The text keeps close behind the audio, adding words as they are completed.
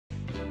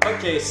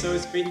Okay, so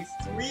it's been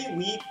 3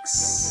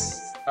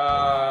 weeks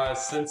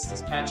since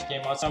this patch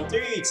came out, so I'm 3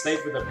 weeks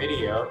late with the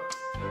video.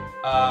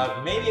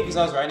 Maybe because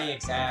I was writing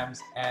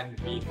exams and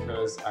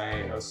because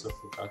I also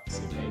forgot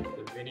to make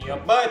the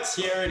video, but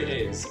here it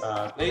is.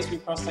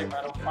 BlazBlue Cross-Tag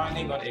Battle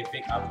finally got a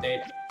big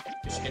update.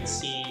 As you can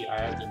see,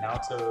 I have the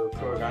Naoto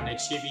Kurogane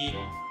chibi.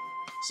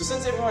 So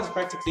since everyone's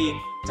practically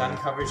done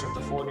coverage of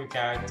the 4 new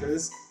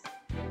characters,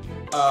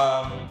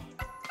 I'm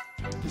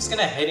just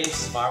gonna head into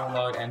survival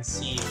mode and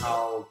see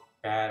how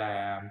bad I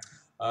am.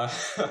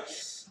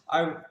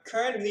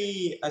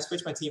 I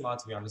switched my team out,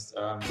 to be honest.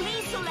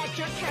 Please select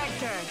your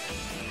character.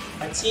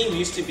 My team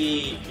used to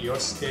be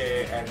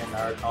Yosuke and then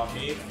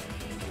Narukami.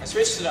 I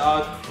switched it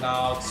out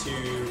now to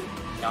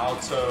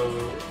Naoto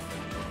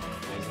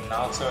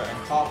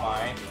and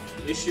Carmine.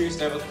 The issues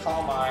there with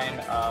Carmine,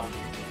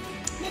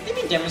 let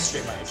me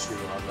demonstrate my issue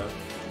rather.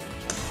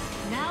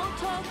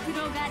 Naoto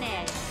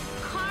Kurogane.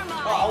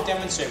 Carmine. Oh, I'll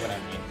demonstrate what I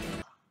mean.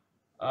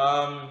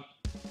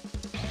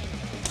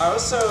 I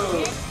also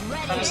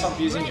kind of stopped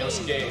using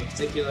Yosuke in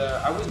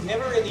particular. I would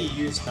never really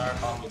use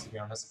Narukami, to be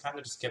honest. I kind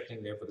of just kept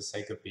him there for the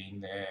sake of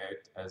being there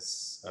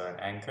as an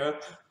anchor.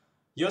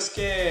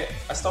 Yosuke,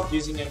 I stopped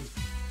using him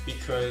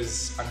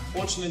because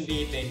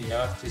unfortunately they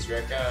nerfed his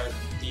record.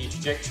 The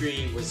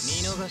trajectory was...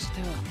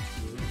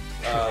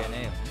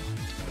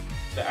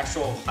 the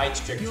actual height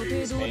trajectory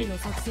is made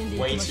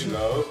way too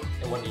low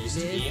than what it used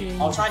to be.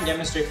 I'll try and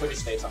demonstrate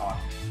footage later on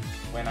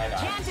when I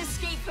die. Can't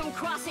escape from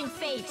crossing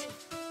fate.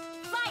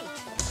 Fight!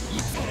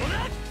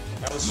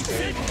 That was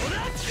straight.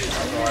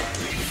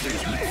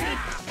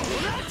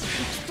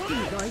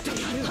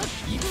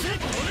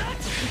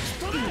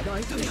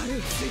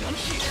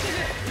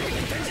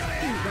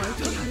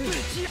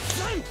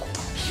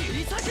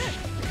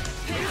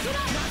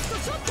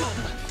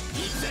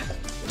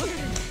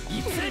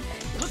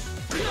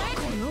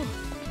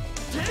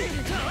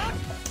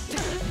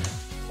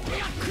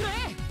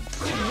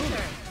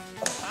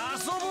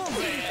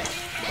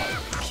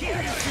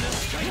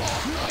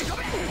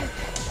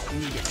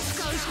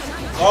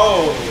 Oh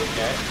Oh,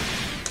 okay.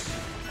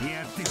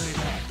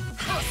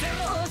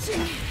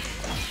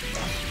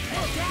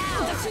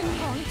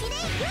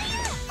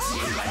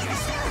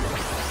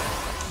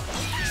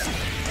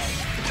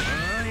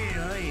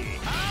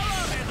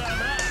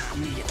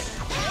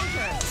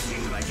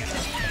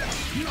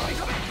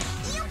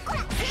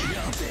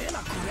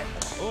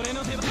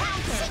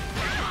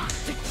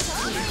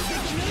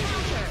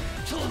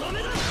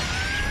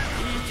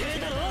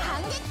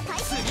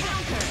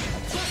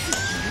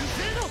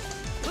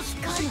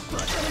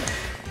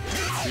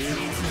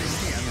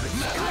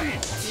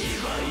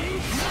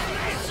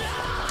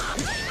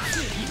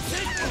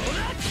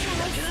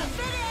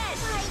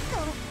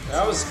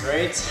 That was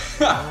great.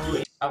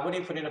 I've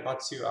only put in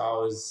about 2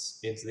 hours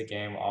into the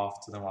game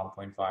after the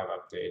 1.5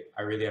 update.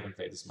 I really haven't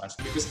played this much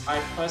because I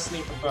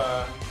personally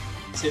prefer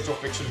Central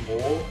Friction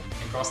more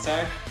in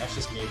Cross-Tag. That's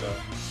just me though.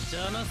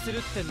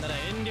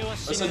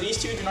 So these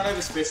two do not have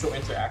a special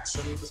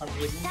interaction for some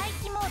reason.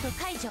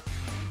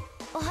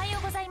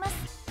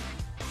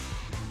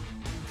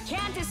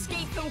 Can't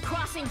escape from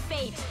crossing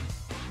fate.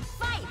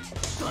 Fight!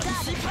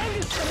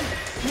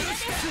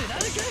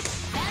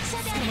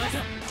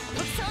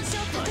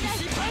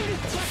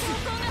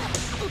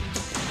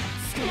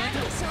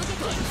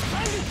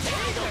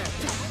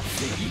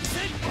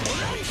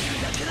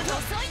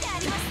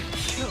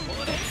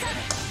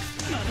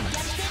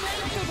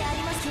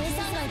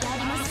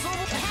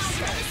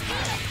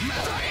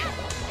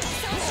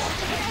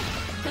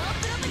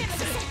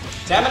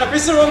 Damn it, I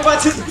pressed the wrong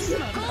button!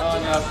 Oh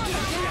no.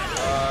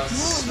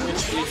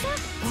 Switch it.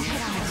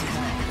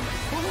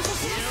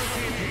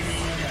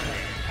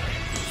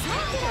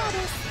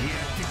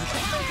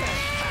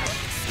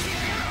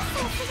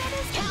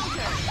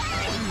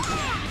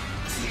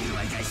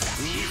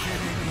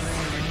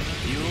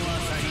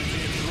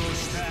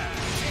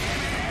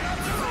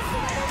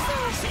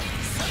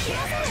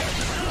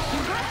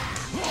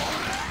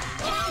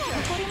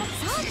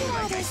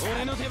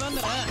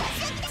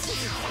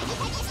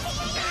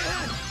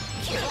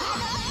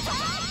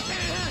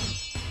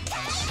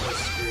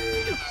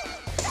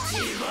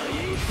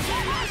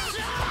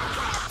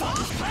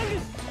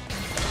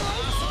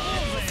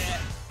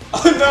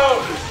 Oh no!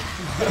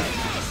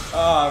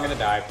 Oh, I'm gonna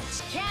die.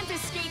 Can't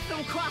escape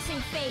from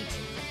crossing fate.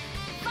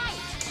 Fight!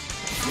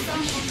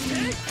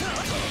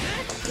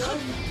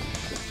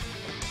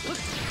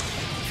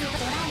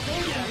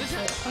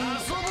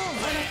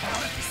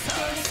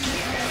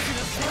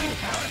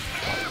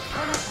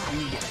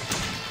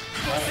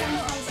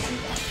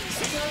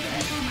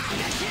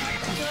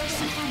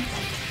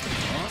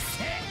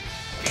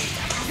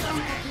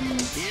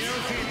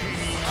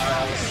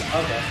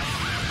 Okay.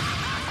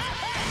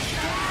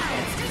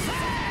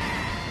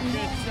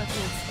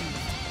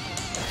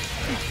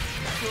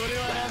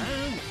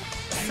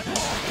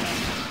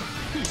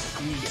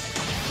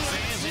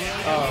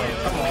 Oh,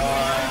 come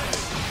on.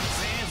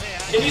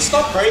 Can you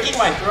stop breaking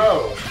my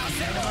throw?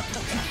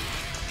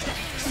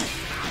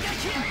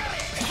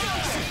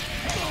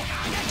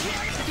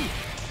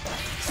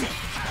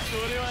 Oh,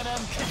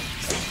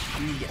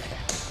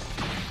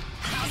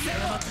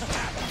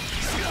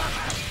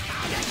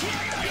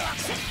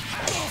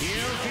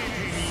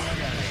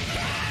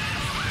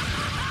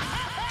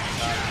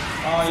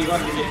 you're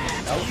gonna give me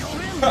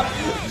nope.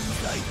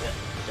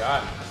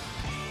 God.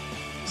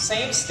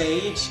 Same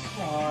stage?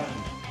 Come on.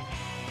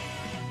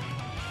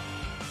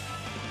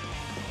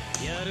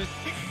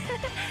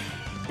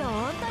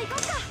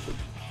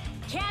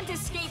 Can't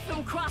escape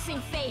from crossing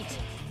fate.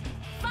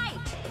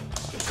 Fight!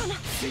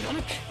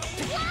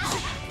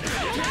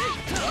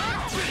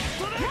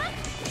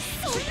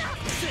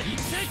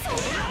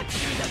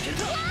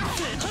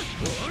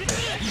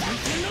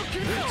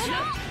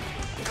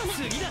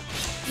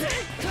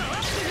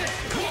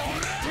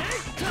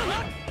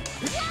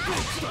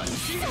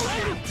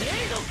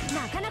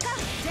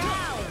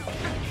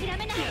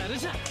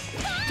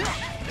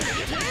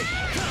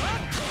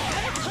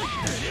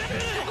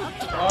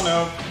 Oh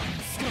no.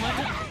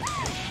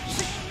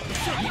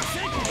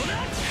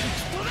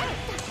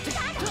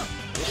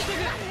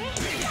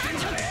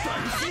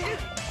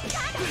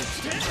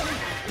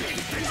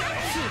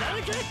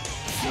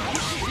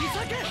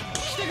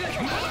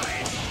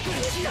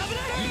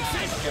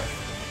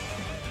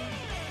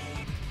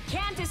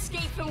 Can't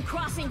escape from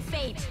crossing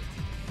fate.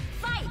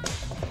 Fight!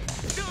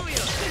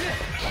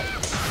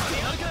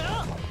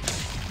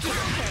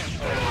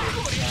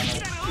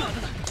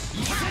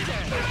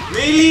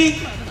 Really?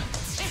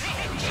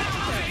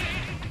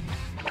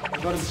 You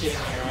gotta be kidding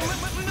me, right?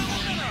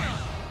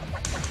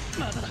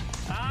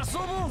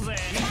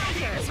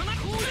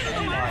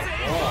 Oh my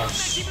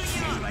gosh.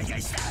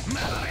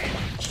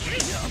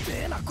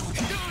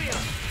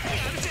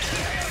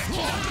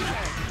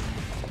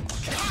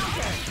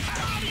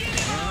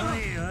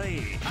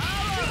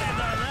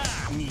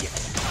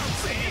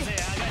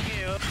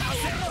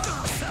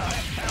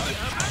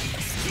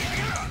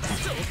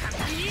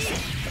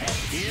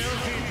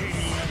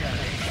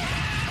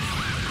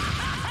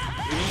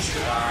 Please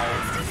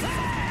survive.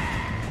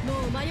 も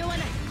う迷わな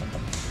い。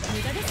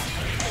無駄です。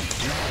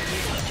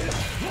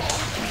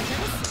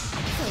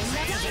そんな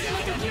最後の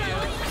時は終わ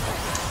りました。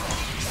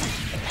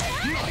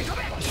無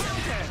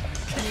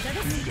駄で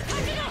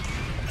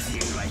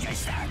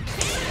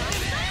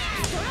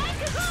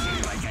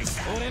す。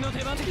俺の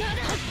手番だ。や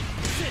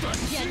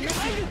りな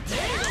さい。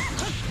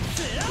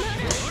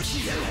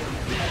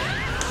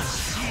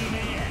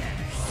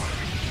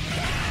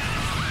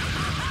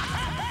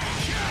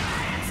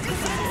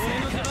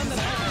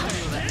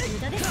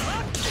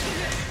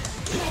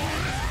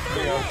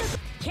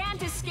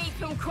Can't escape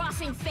from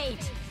crossing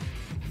fate.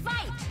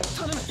 Fight!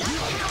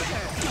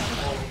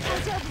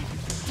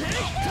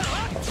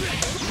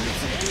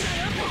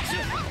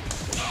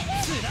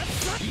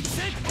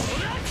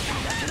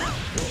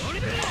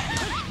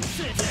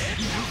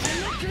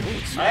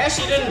 I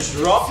actually didn't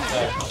drop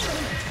that.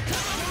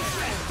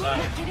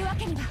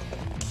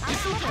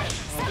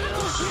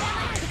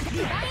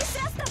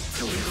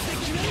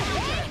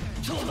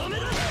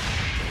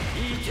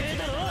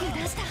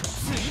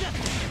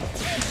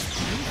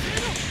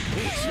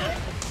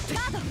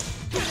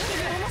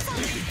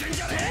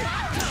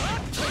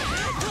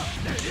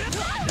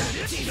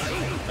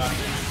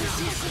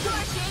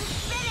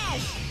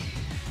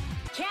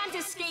 Can't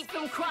escape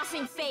from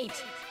crossing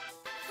fate.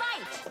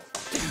 Fight!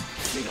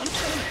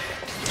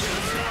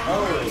 Oh,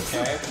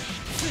 okay.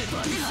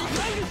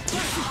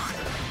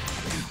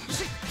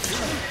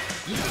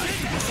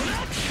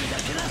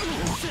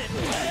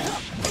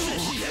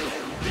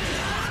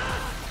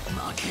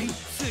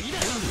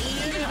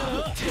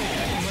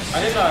 I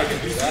didn't know I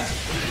could do that.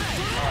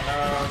 Oh no,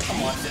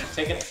 come on,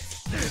 take it.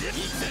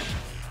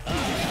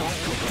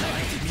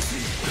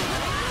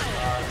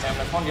 Damn,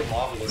 I can't get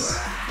marvelous.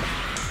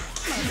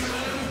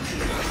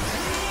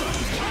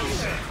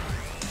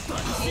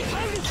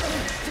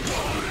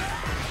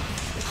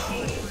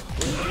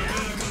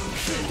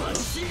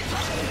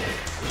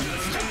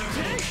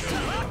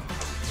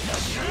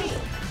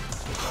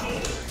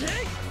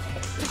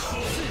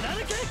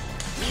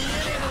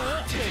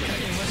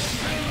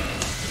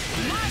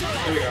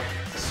 Here we go.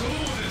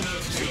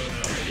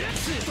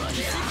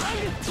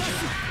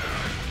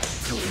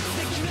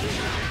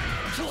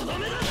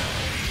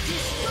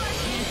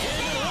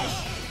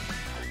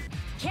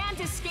 Can't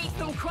escape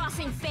from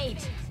crossing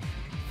fate.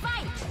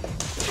 Fight!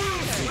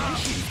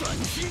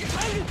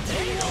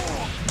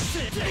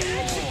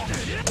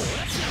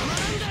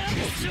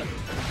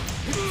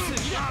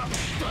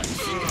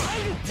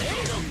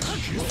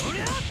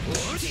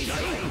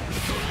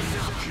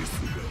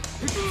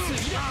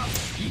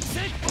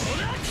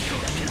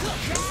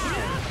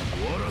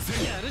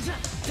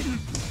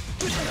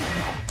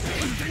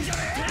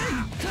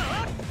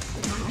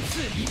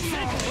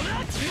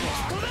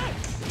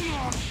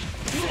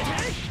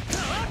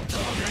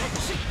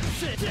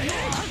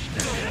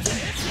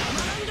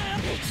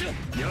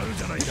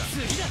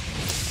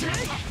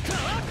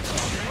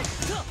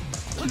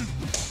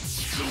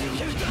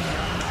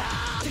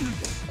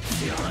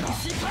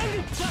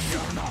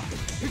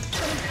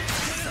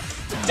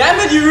 Damn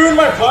it, you ruined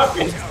my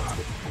puppy!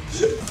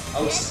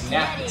 Oh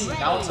snap, it's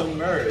Naoto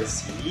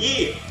Mers.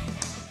 Yeah!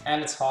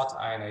 And it's hot,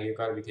 I know, you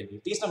gotta be kidding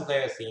me. Please don't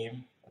play a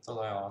theme, that's all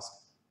I ask.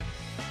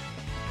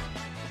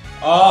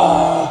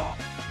 Oh!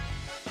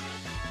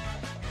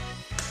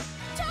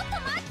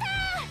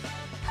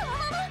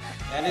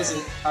 That is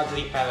an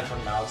ugly pattern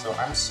from Naoto,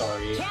 I'm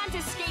sorry.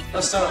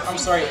 Also, I'm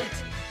sorry.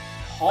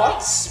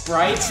 Hot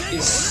Sprite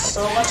is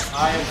so much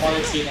higher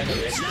quality than the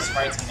rest of the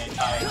sprites in the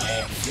entire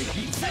game.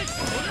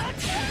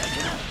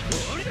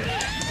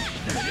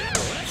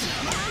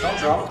 Don't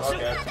drop?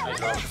 Okay, I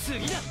dropped.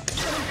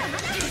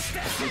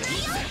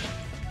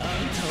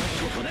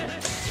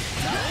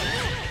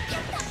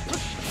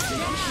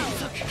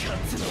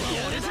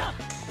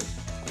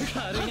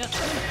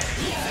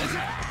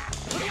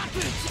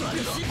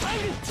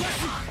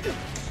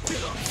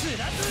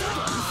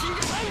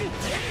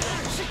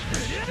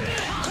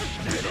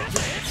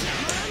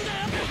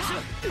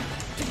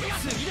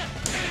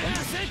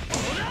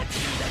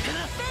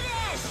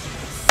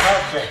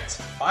 Perfect!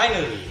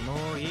 Finally!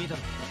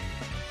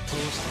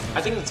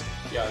 I think it's,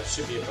 yeah, it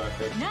should be a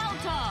perfect.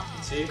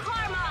 See?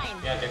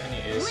 Yeah, it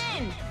definitely is.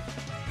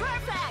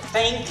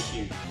 Thank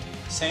you!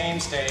 Same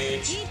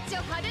stage.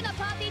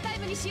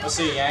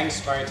 Also, Yang's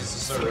sprite is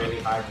also really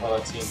high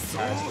quality in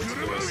comparison to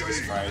the rest of the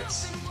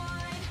sprites.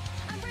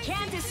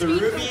 The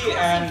Ruby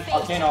and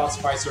Arcane Art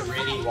sprites are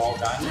really well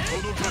done.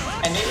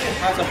 And then you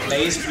have the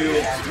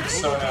BlazBlue and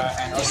Persona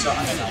and also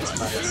Undernight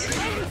sprites.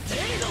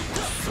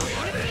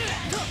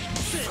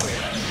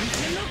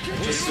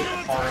 Just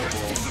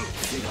horrible.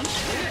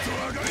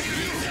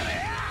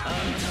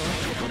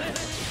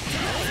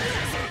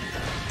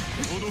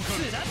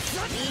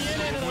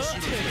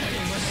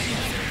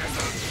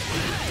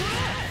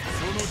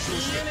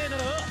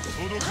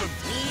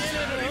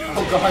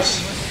 Oh gosh.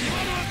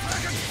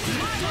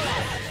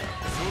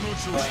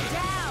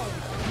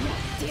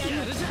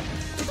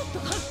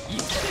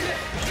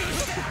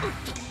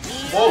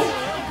 Whoa!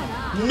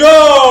 No!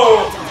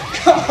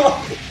 Come on!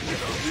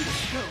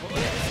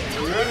 You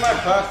ruined my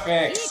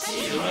perfect.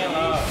 Leave me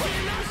alone.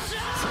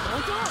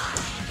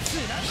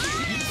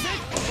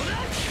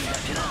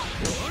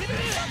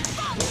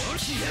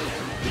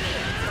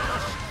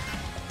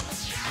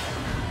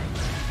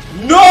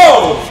 No!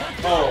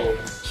 Oh.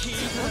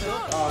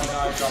 Oh no, I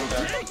dropped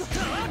that.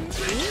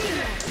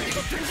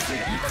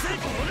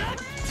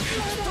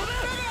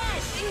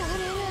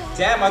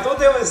 Damn, I thought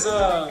there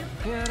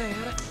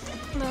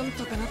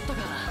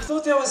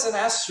was an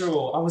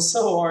astral. I was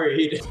so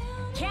worried.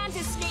 Can't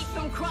escape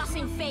from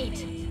crossing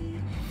fate.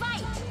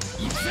 Fight!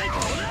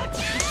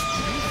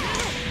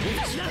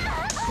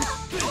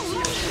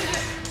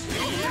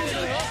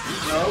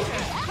 Nope.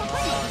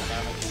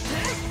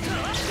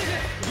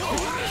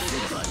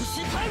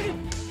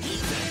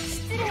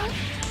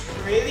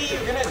 Really?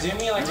 You're gonna do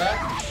me like that?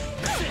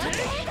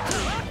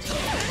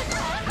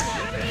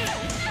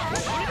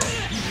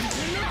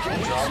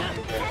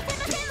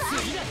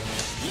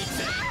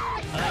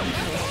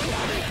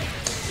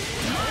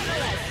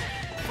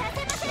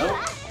 Nope.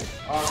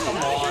 Oh, come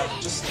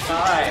on. Just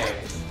die.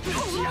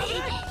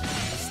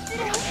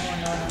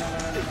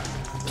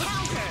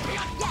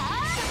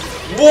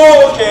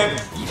 Whoa, okay.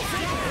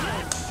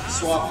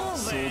 Swap.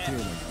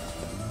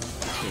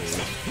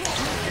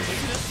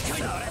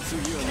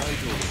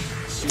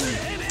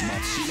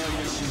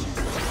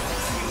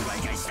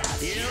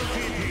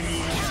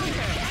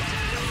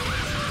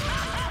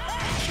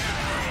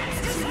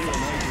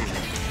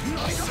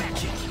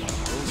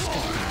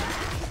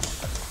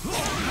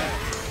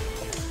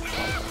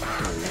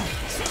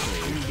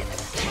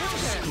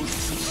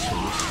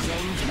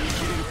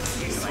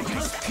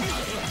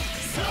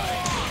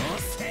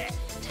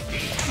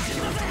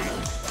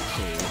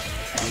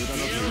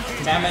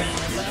 Damn it.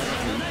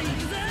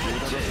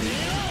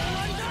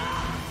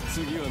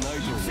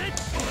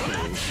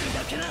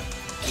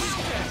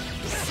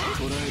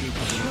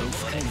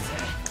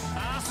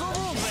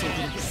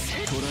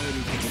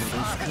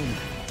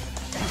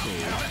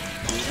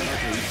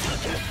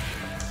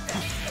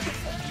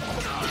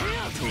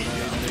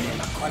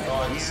 Oh my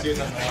god, this dude's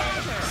annoying.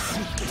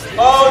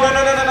 Oh, no,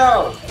 no, no, no,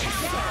 no!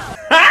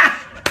 Ha!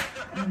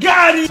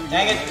 Got it!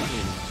 Dang it.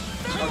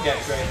 Okay,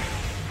 great.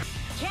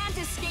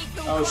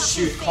 Oh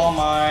shoot, call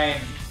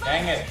mine.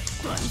 Dang it.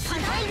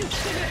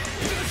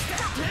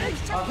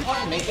 Oh, come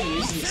on, make him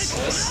use the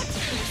assist.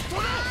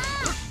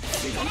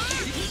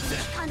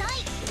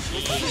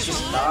 Jeez,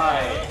 just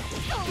die.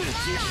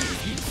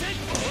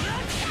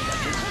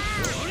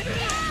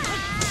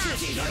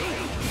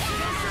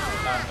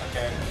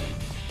 Okay.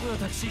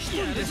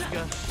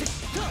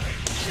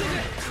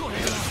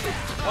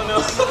 Oh no.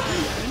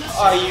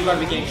 Oh, you gotta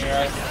be kidding me,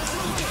 right?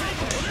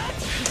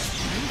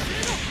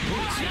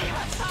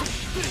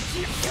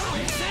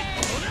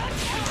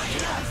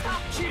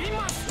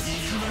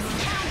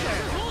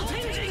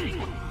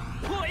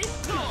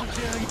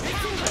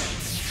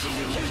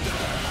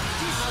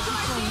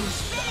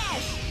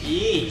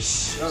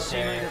 Yeesh,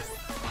 okay.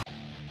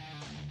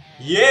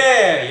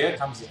 Yeah, here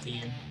comes the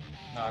team.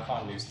 No, I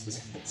can't lose to this.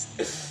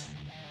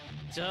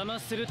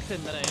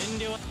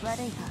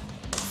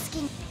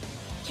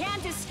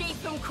 Can't escape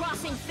from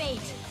crossing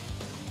fate.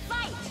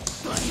 Fight!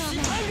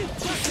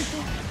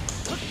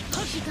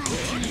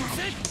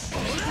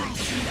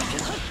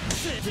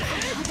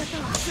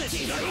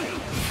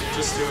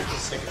 Just do it for the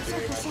sake of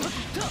doing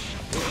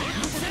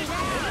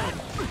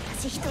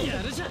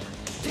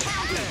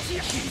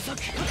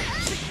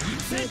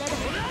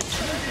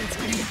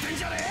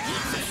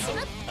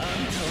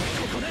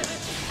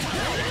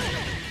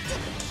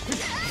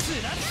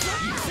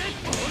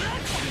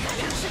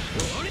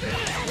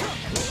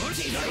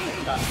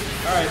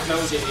Alright, that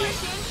was easy.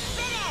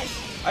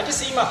 I just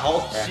see my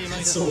health back.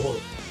 So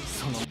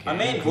I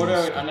made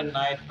Buddha under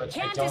night, but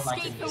I don't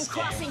like it in this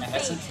game, and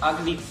that's an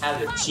ugly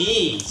palette.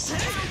 Jeez.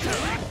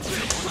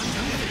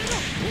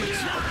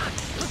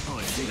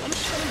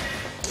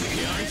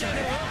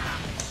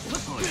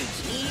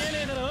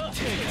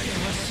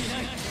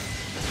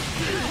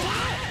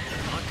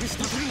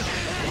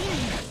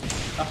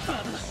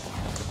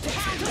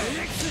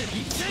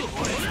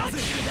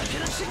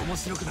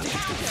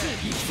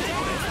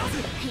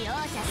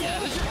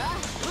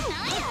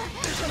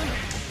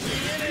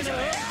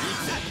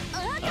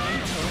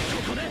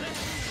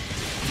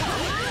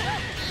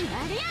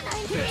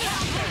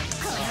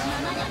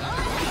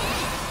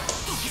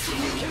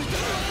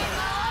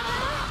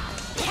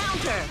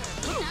 Counter!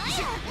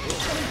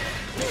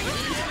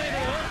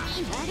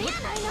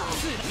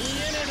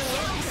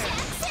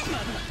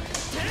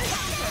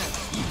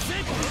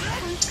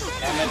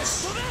 Damn it.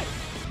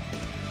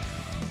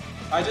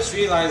 I just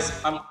realized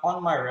I'm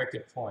on my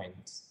record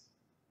point.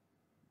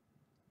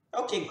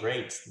 Okay,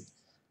 great.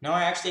 Now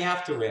I actually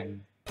have to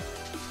win.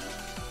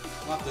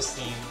 Not this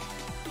team.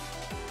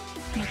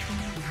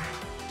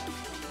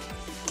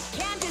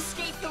 Can't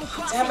escape from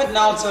crossing. Damn it,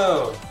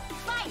 Naoto!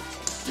 Fight!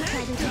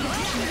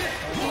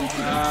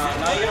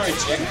 Now you're gonna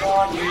reject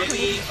one,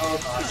 really? Oh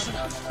gosh,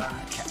 no.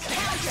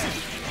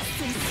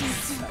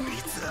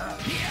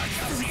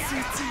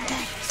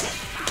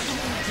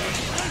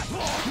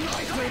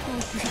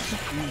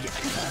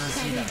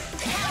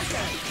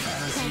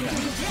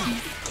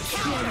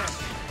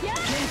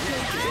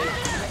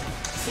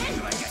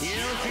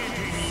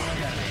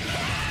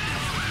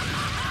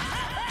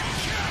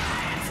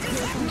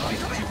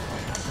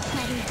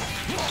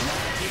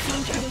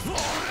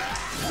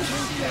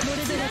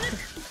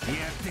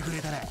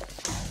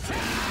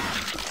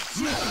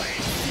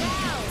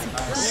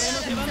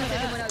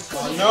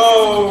 Oh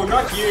no,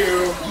 not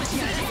you!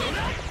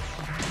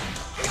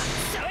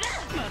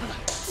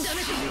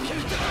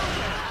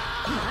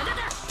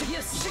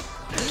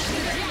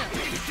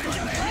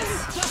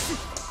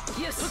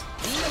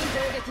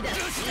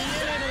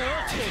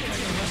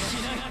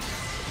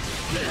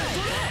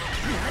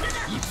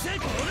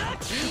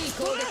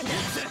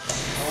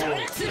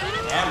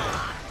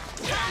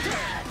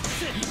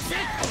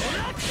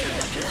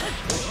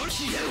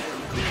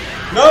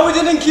 No, we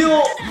didn't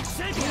kill!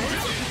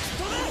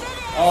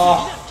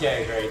 Oh,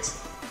 okay, great.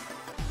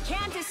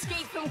 Can't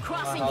escape from My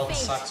crossing health fate.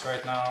 sucks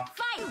right now.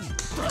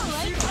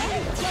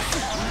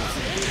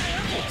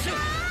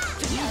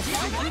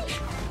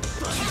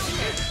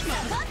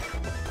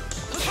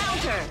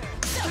 Counter!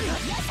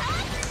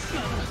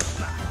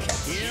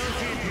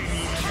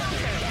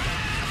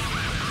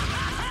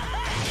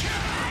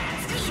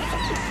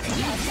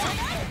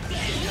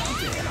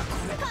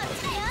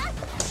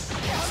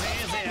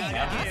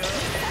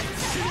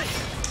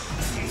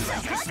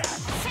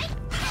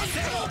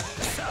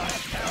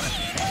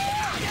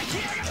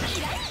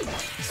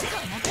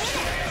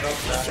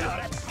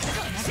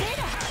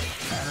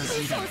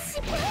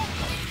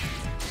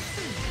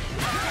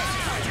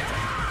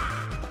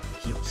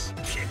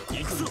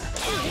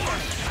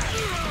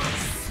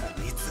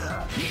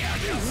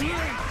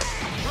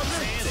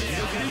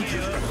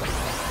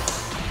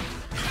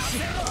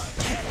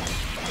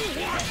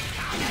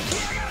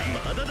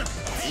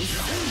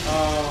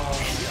 Oh.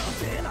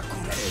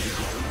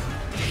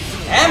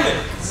 Damn it!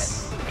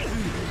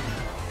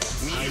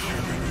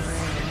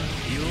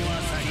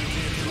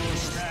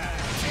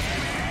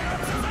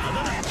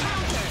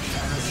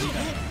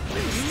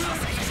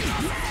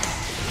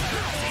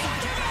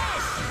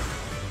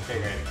 Okay,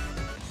 great.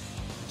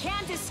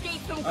 Can't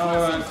escape from Oh,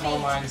 crossing and Coal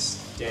fate. Mine's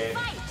dead.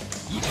 Fight!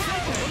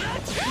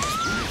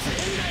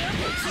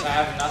 So I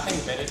have nothing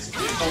better to do.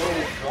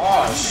 Oh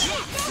gosh!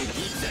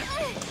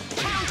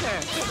 Counter!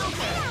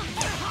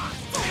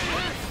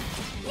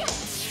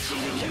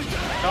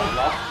 Don't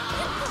block.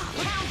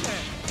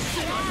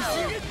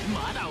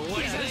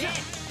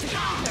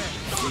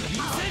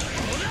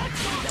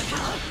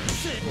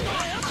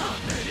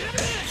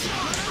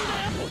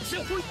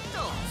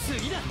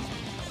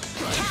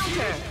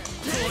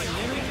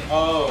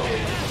 Oh.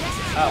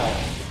 Ow.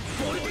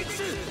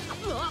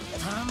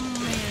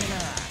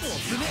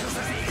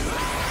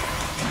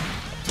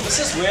 This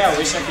is where I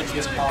wish I could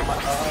use Palm. Oh,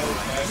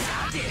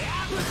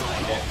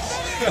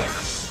 okay.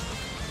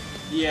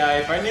 Yeah,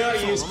 if I knew how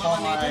to use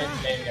Palm Mine,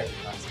 maybe I could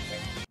find something.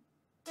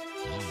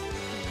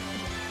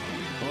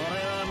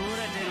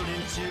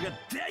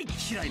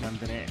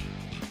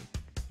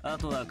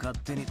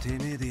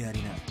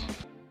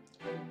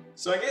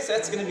 So I guess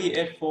that's gonna be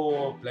it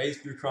for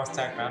BlazBlue Cross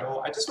Tag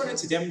Battle. I just wanted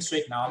to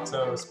demonstrate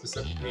Naoto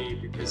specifically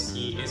because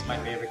he is my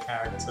favorite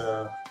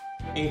character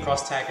in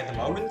Cross Tag at the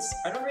moment.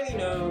 I don't really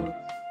know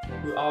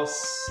who else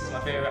is my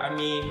favorite. I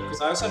mean,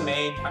 because I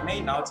made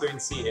Naoto in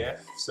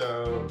CF,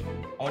 so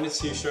I wanted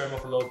to show him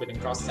off a little bit in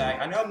Cross Tag.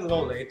 I know I'm a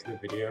little late to the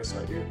video,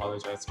 so I do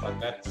apologize about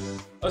that.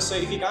 Also,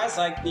 if you guys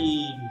like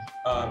the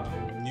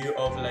new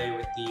overlay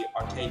with the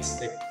arcade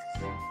stick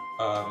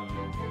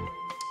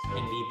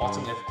in the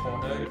bottom left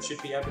corner, it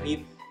should be, I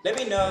believe. Let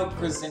me know,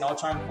 because then I'll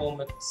try and film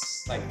it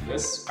like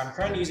this. I'm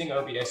currently using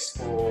OBS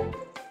for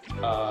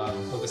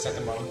this at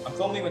the moment. I'm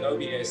filming with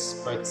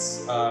OBS, but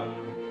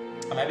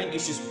I'm having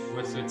issues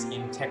with it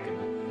in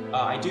Tekken.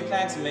 I do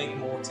plan to make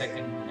more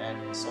Tekken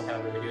and Soul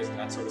Calibur videos and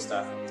that sort of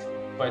stuff,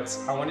 but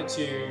I wanted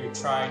to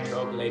try a new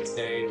overlay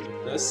today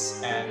with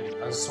this, and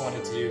I just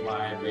wanted to do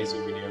my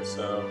BlazBlue video.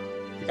 So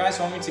if you guys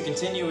want me to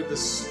continue with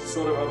this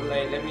sort of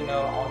overlay, let me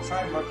know. I'll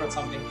try and work on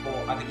something for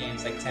other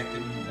games like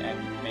Tekken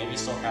and maybe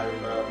Soul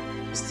Calibur.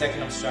 Because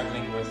Tekken I'm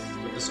struggling with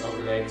this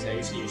overlay because I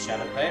usually use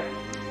Shadowplay.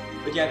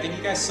 But yeah, thank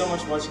you guys so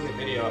much for watching the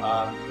video.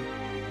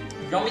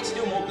 If you want me to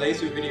do more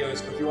BlazBlue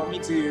videos, or if you want me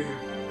to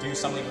do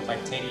something with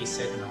like Teddy,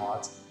 Seth, and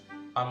Heart,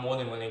 I'm more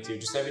than willing to.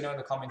 Just let me know in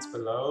the comments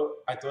below.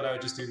 I thought I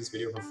would just do this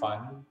video for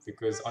fun,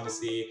 because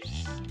honestly,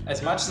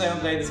 as much as I don't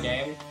play this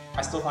game,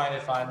 I still find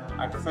it fun.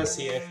 I prefer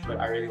CF, but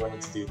I really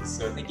wanted to do this.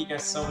 So thank you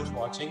guys so much for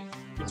watching.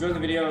 If you enjoyed the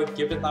video,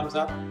 give it a thumbs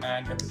up,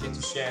 and don't forget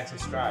to share and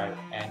subscribe.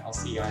 And I'll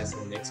see you guys in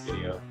the next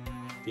video.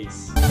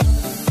 Peace.